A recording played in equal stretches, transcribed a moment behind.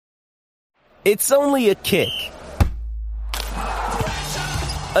It's only a kick,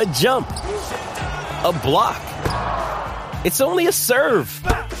 a jump, a block. It's only a serve.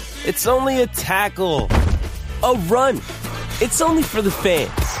 It's only a tackle, a run. It's only for the fans.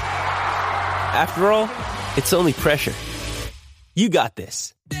 After all, it's only pressure. You got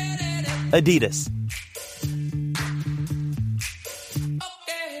this. Adidas.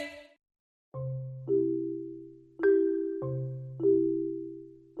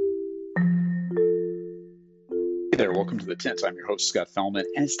 Hey there, welcome to The Tint. I'm your host, Scott Fellman,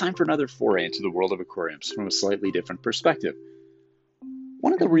 and it's time for another foray into the world of aquariums from a slightly different perspective.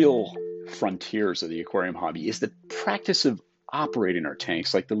 One of the real frontiers of the aquarium hobby is the practice of operating our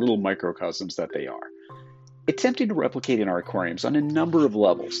tanks like the little microcosms that they are. Attempting to replicate in our aquariums on a number of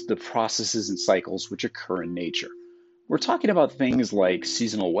levels the processes and cycles which occur in nature. We're talking about things like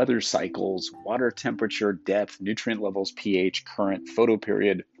seasonal weather cycles, water temperature, depth, nutrient levels, pH, current,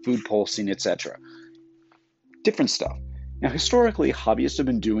 photoperiod, food pulsing, etc. Different stuff. Now, historically, hobbyists have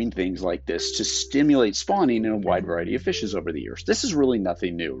been doing things like this to stimulate spawning in a wide variety of fishes over the years. This is really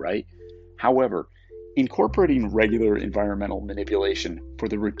nothing new, right? However, incorporating regular environmental manipulation for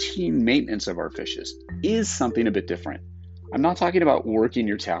the routine maintenance of our fishes is something a bit different. I'm not talking about working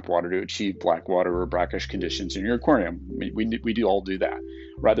your tap water to achieve black water or brackish conditions in your aquarium. We do all do that.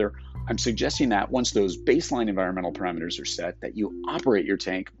 Rather, I'm suggesting that once those baseline environmental parameters are set, that you operate your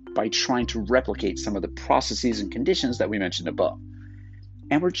tank by trying to replicate some of the processes and conditions that we mentioned above.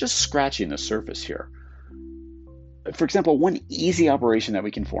 And we're just scratching the surface here. For example, one easy operation that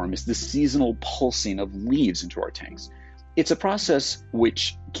we can form is the seasonal pulsing of leaves into our tanks. It's a process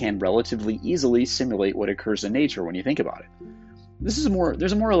which can relatively easily simulate what occurs in nature when you think about it. There's a more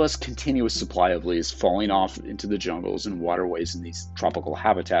or less continuous supply of leaves falling off into the jungles and waterways in these tropical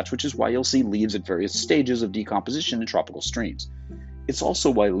habitats, which is why you'll see leaves at various stages of decomposition in tropical streams. It's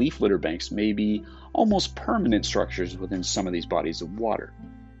also why leaf litter banks may be almost permanent structures within some of these bodies of water.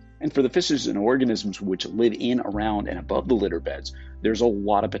 And for the fishes and organisms which live in, around, and above the litter beds, there's a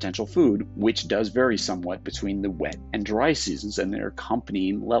lot of potential food, which does vary somewhat between the wet and dry seasons and their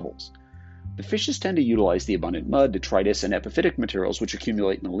accompanying levels. The fishes tend to utilize the abundant mud, detritus, and epiphytic materials which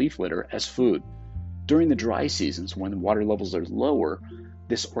accumulate in the leaf litter as food. During the dry seasons, when the water levels are lower,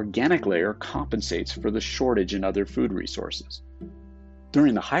 this organic layer compensates for the shortage in other food resources.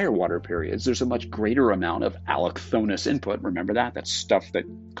 During the higher water periods, there's a much greater amount of allochthonous input. Remember that? That's stuff that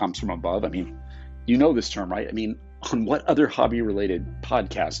comes from above. I mean, you know this term, right? I mean, on what other hobby-related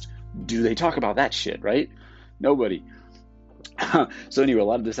podcast do they talk about that shit, right? Nobody. So anyway, a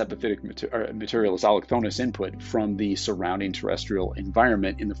lot of this epiphytic material is allochthonous input from the surrounding terrestrial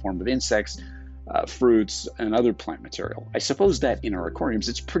environment in the form of insects, fruits, and other plant material. I suppose that in our aquariums,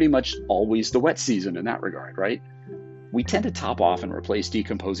 it's pretty much always the wet season in that regard, right? We tend to top off and replace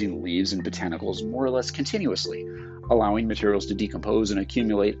decomposing leaves and botanicals more or less continuously, allowing materials to decompose and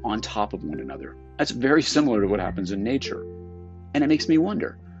accumulate on top of one another. That's very similar to what happens in nature. And it makes me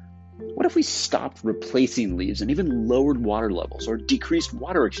wonder, what if we stopped replacing leaves and even lowered water levels or decreased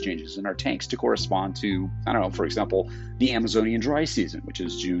water exchanges in our tanks to correspond to, for example, the Amazonian dry season, which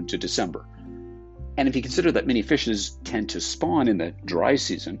is June to December? And if you consider that many fishes tend to spawn in the dry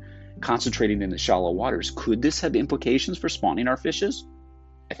season, concentrating in the shallow waters, could this have implications for spawning our fishes?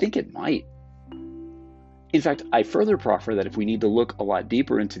 I think it might. In fact, I further proffer that if we need to look a lot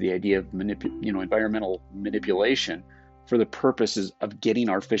deeper into the idea of environmental manipulation for the purposes of getting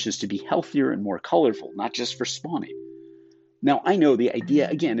our fishes to be healthier and more colorful, not just for spawning. Now, I know the idea,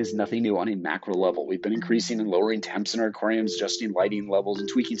 again, is nothing new on a macro level. We've been increasing and lowering temps in our aquariums, adjusting lighting levels, and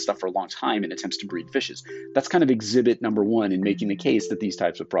tweaking stuff for a long time in attempts to breed fishes. That's kind of exhibit number one in making the case that these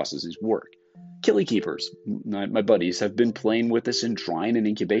types of processes work. Killie keepers, my buddies, have been playing with this in drying and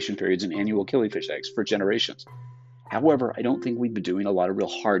incubation periods in annual killifish eggs for generations. However, I don't think we've been doing a lot of real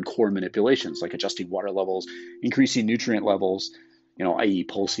hardcore manipulations, like adjusting water levels, increasing nutrient levels, i.e.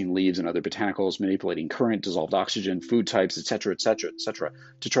 pulsing leaves and other botanicals, manipulating current, dissolved oxygen, food types, etc.,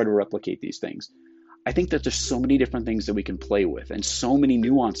 to try to replicate these things. I think that there's so many different things that we can play with and so many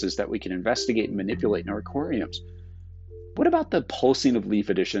nuances that we can investigate and manipulate in our aquariums. What about the pulsing of leaf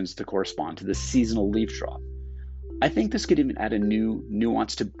additions to correspond to the seasonal leaf drop? I think this could even add a new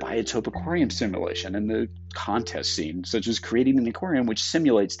nuance to biotope aquarium simulation and the contest scene, such as creating an aquarium which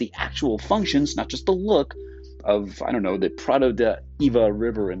simulates the actual functions, not just the look, of, the Prado de Iva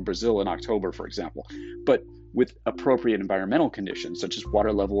River in Brazil in October, for example, but with appropriate environmental conditions, such as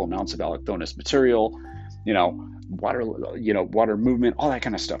water level, amounts of allochthonous material, water movement, all that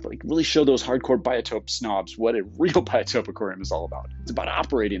kind of stuff. Like really show those hardcore biotope snobs what a real biotope aquarium is all about. It's about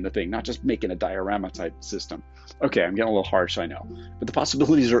operating the thing, not just making a diorama type system. Okay, I'm getting a little harsh, I know, but the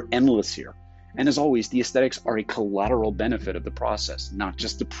possibilities are endless here. And as always, the aesthetics are a collateral benefit of the process, not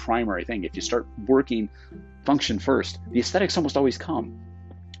just the primary thing. If you start working function first, the aesthetics almost always come.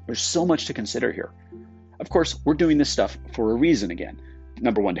 There's so much to consider here. Of course, we're doing this stuff for a reason again.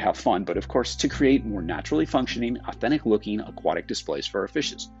 Number one, to have fun, but of course, to create more naturally functioning, authentic looking aquatic displays for our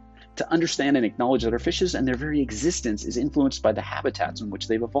fishes. To understand and acknowledge that our fishes and their very existence is influenced by the habitats in which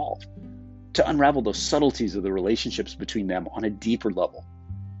they've evolved. To unravel those subtleties of the relationships between them on a deeper level.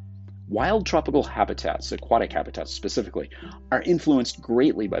 Wild tropical habitats, aquatic habitats specifically, are influenced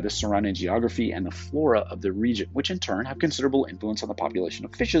greatly by the surrounding geography and the flora of the region, which in turn have considerable influence on the population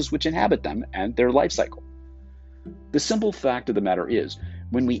of fishes which inhabit them and their life cycle. The simple fact of the matter is,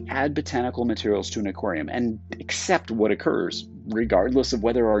 when we add botanical materials to an aquarium and accept what occurs, regardless of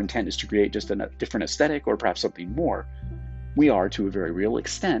whether our intent is to create just a different aesthetic or perhaps something more, we are, to a very real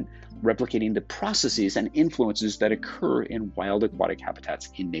extent, replicating the processes and influences that occur in wild aquatic habitats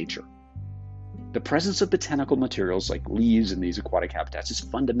in nature. The presence of botanical materials like leaves in these aquatic habitats is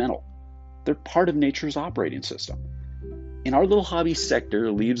fundamental. They're part of nature's operating system. In our little hobby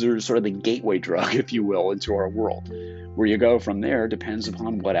sector, leaves are sort of the gateway drug, if you will, into our world. Where you go from there depends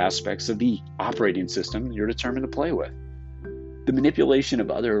upon what aspects of the operating system you're determined to play with. The manipulation of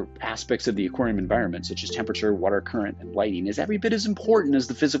other aspects of the aquarium environment, such as temperature, water current, and lighting, is every bit as important as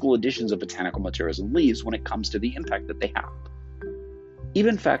the physical additions of botanical materials and leaves when it comes to the impact that they have.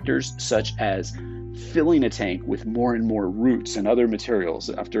 Even factors such as filling a tank with more and more roots and other materials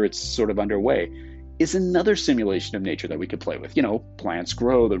after it's sort of underway is another simulation of nature that we could play with. Plants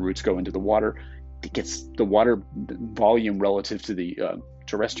grow, the roots go into the water. It gets the water volume relative to the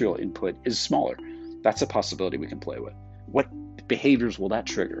terrestrial input is smaller. That's a possibility we can play with. What behaviors will that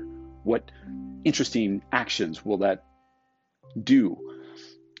trigger? What interesting actions will that do?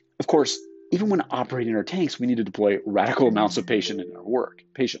 Of course, even when operating our tanks, we need to deploy radical amounts of patience in our work.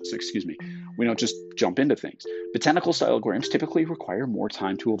 We don't just jump into things. Botanical style aquariums typically require more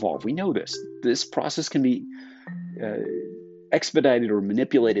time to evolve. We know this. This process can be expedited or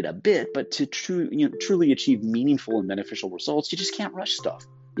manipulated a bit, but to truly achieve meaningful and beneficial results, you just can't rush stuff.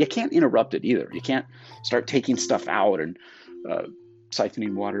 You can't interrupt it either. You can't start taking stuff out and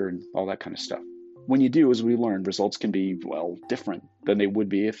siphoning water and all that kind of stuff. When you do, as we learned, results can be, different than they would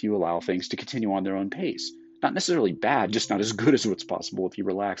be if you allow things to continue on their own pace. Not necessarily bad, just not as good as what's possible if you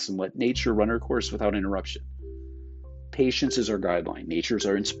relax and let nature run her course without interruption. Patience is our guideline. Nature is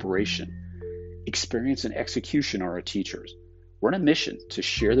our inspiration. Experience and execution are our teachers. We're on a mission to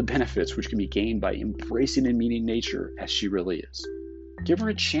share the benefits which can be gained by embracing and meeting nature as she really is. Give her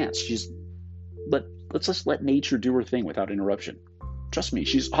a chance. Let's just let nature do her thing without interruption. Trust me,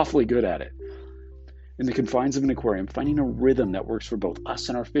 she's awfully good at it. In the confines of an aquarium, finding a rhythm that works for both us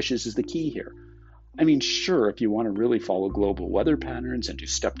and our fishes is the key here. Sure, if you want to really follow global weather patterns and do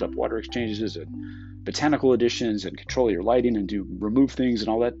stepped up water exchanges and botanical additions and control your lighting and remove things and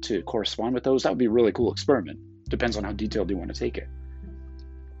all that to correspond with those, that would be a really cool experiment. Depends on how detailed you want to take it.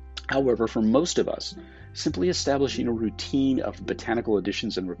 However, for most of us, simply establishing a routine of botanical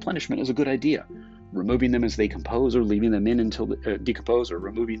additions and replenishment is a good idea. Removing them as they compose or leaving them in until they decompose or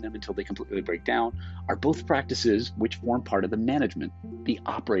removing them until they completely break down are both practices which form part of the management, the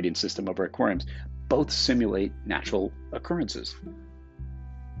operating system of our aquariums. Both simulate natural occurrences.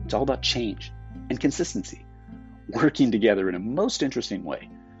 It's all about change and consistency, working together in a most interesting way.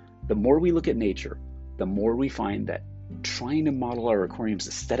 The more we look at nature, the more we find that trying to model our aquariums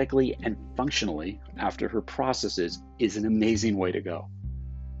aesthetically and functionally after her processes is an amazing way to go.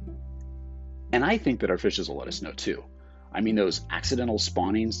 And I think that our fishes will let us know too. Those accidental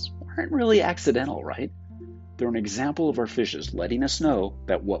spawnings aren't really accidental, right? They're an example of our fishes letting us know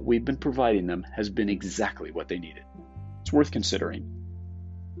that what we've been providing them has been exactly what they needed. It's worth considering.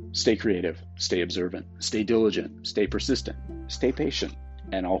 Stay creative, stay observant, stay diligent, stay persistent, stay patient,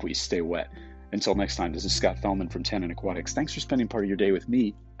 and always stay wet. Until next time, this is Scott Fellman from Tannin Aquatics. Thanks for spending part of your day with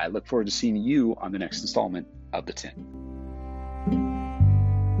me. I look forward to seeing you on the next installment of The Tin.